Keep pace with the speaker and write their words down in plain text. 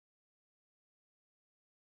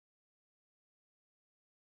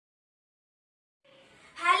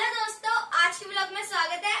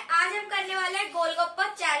स्वागत है। आज हम करने वाले हैं गोलगप्पा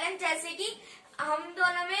चैलेंज। जैसे कि हम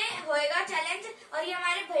दोनों में होएगा चैलेंज और ये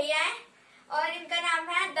हमारे भैया हैं और इनका नाम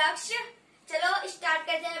है दक्ष। चलो स्टार्ट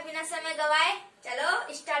करते हैं बिना समय गवाए। चलो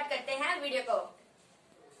स्टार्ट करते हैं वीडियो को।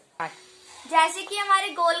 जैसे कि हमारे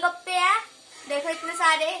गोलगप्पे हैं, देखो इतने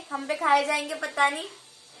सारे हम पे खाए जाएंगे पता नहीं।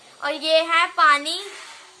 और ये है पानी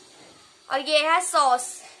और ये है सॉस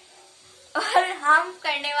और हम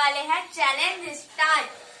करने वाले हैं चैलेंज स्टार्ट।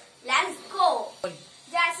 Let's go.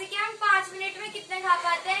 जैसे कि हम 5 मिनट में कितने खा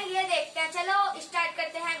पाते हैं ये देखते हैं। चलो स्टार्ट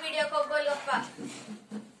करते हैं वीडियो को। गोलगप्पा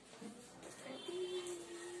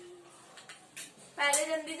पहले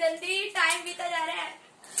जल्दी जल्दी, टाइम बीता जा रहा है।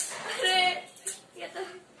 अरे ये तो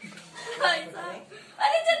भाई साहब,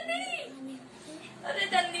 अरे जल्दी, अरे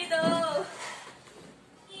जल्दी दो।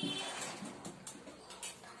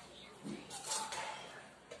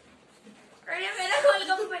 अरे मेरा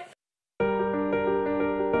golgappa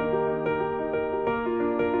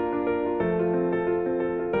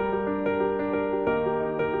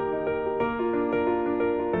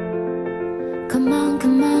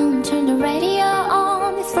Come on, turn the radio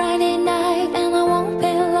on. It's Friday night and I won't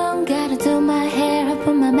be long. Gotta do my hair,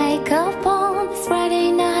 put my makeup on. It's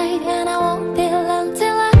Friday night and I won't be long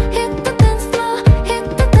till I hit the dance floor, hit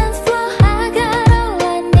the dance floor. I got all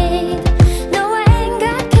I need. No, I ain't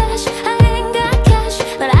got cash, I ain't got cash,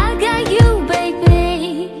 but I got you, baby.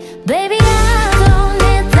 Baby, I don't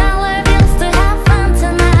need dollar bills to have fun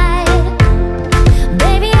tonight.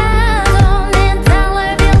 Baby, I don't need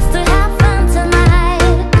dollar bills to have fun tonight.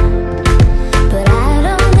 But I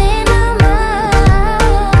don't need no money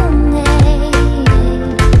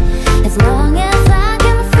as long as I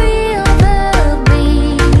can feel the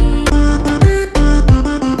beat.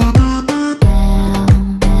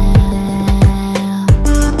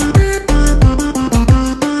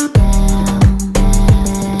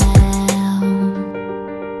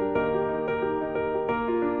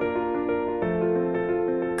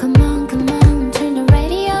 Come on, turn the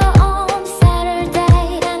radio on. Saturday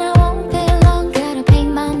and I won't be long. Gotta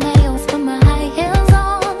paint my nails, put my high heels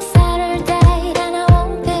on. Saturday and I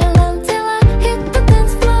won't be long till I hit the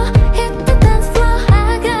dance floor, hit the dance floor.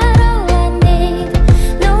 I got all I need.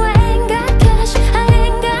 No, I ain't got cash, I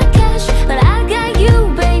ain't got cash, but I got you,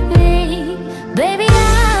 baby. Baby, I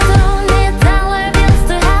don't need dollar bills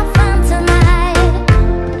to have fun tonight.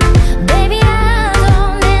 Baby, I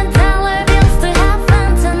don't need dollar bills to have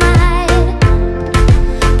fun tonight.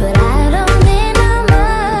 But I don't need no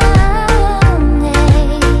money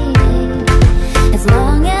as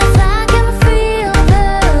long as I can feel the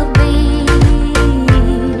beat.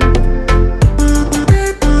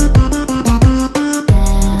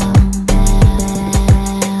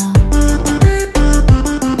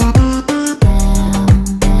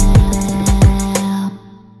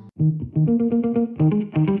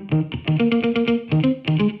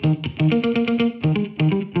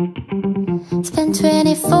 Spend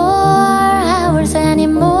 24 hours, any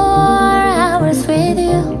more hours with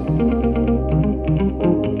you.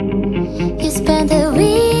 You spend the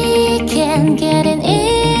weekend getting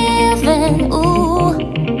even, ooh.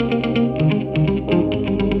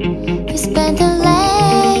 We spend the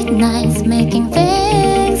late nights making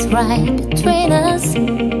things right between us.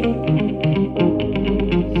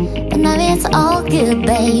 But now it's all good,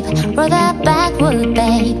 babe. Roll that backward,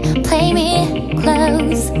 babe. Play me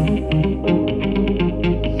close.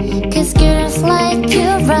 Cause girls like you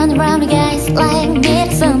run around with guys like me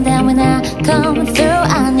to sundown. When I come through,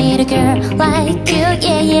 I need a girl like you,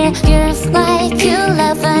 yeah, yeah. Girls like you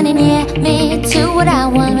love funny, yeah. Me too, what I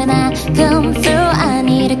want when I come through. I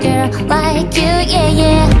need a girl like you, yeah,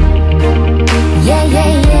 yeah. Yeah,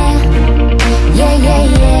 yeah, yeah. Yeah, yeah,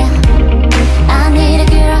 yeah. I need a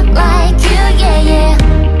girl like you, yeah, yeah.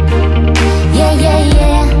 Yeah, yeah,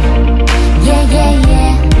 yeah. Yeah, yeah,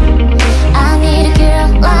 yeah. I need a girl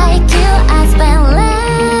like you. I spent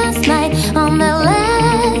last night on the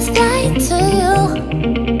last flight to you.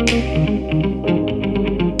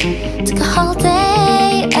 Took a whole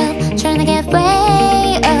day up, trying to get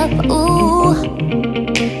way up, ooh.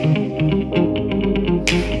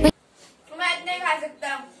 मैं इतने खा सकता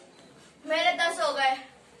हूँ। मेरे 10 हो गए।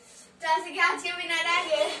 जैसे कि आज के विनर है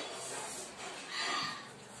ये।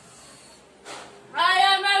 I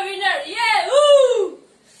am a winner, yeah, woo,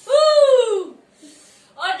 woo।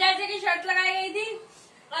 और जैसे कि शर्त लगाई गई थी,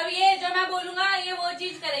 अब ये जो मैं बोलूंगा ये वो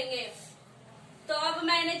चीज करेंगे। तो अब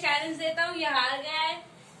मैं इन्हें चैलेंज देता हूँ, ये हार गया है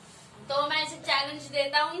तो मैं इसे चैलेंज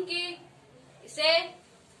देता हूँ कि इसे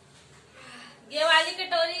ये वाली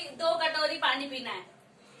कटोरी 2 कटोरी पानी पीना है,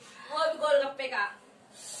 वो भी गोलगप्पे का।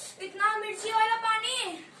 इतना मिर्ची वाला पानी।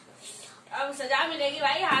 अब सजा मिलेगी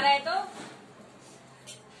भाई, हारा है तो।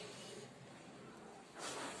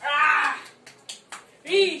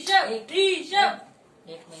 ऋषभ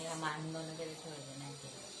एक मेरा मान दोनों के लिए छोड़ देना है।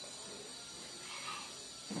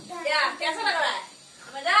 क्या कैसा लग रहा है?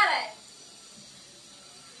 मजा आ रहा है?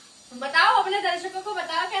 बताओ अपने दर्शकों को,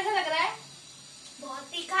 बताओ कैसा लग रहा है? बहुत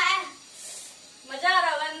तीखा है। मजा आ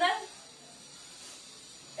रहा होगा अंदर।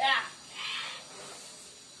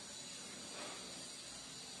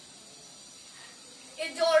 ये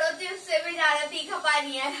जोड़ो थी उससे भी ज्यादा तीखा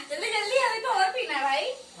पानी है। जल्दी जल्दी, अभी तो और पीना है भाई।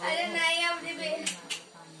 अरे नहीं, अब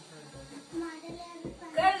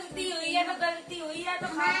गलती हुई है तो गलती हुई है तो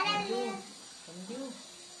खा। समझू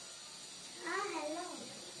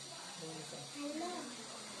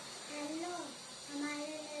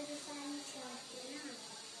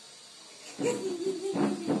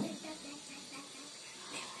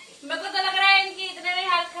मेरे को तो लग रहा है इनकी इतने में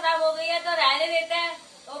हालत खराब हो गई है तो रहने देते हैं।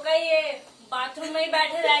 तो कहीं ये बाथरूम में ही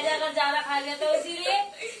बैठे रह जाए अगर ज्यादा खा लिया तो, इसीलिए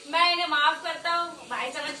मैं इन्हें माफ करता हूँ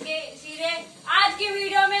भाई समझ के। इसीलिए आज की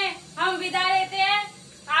वीडियो में हम विदा लेते हैं।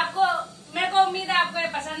 आपको, मेरे को उम्मीद है आपको ये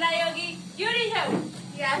पसंद आई होगी। क्यों ऋषभ?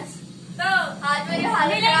 यस, तो आज मेरी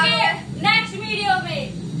हालत खराब मिलेंगे है। नेक्स्ट वीडियो में।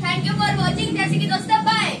 Thank you for watching. जैसे कि दोस्तों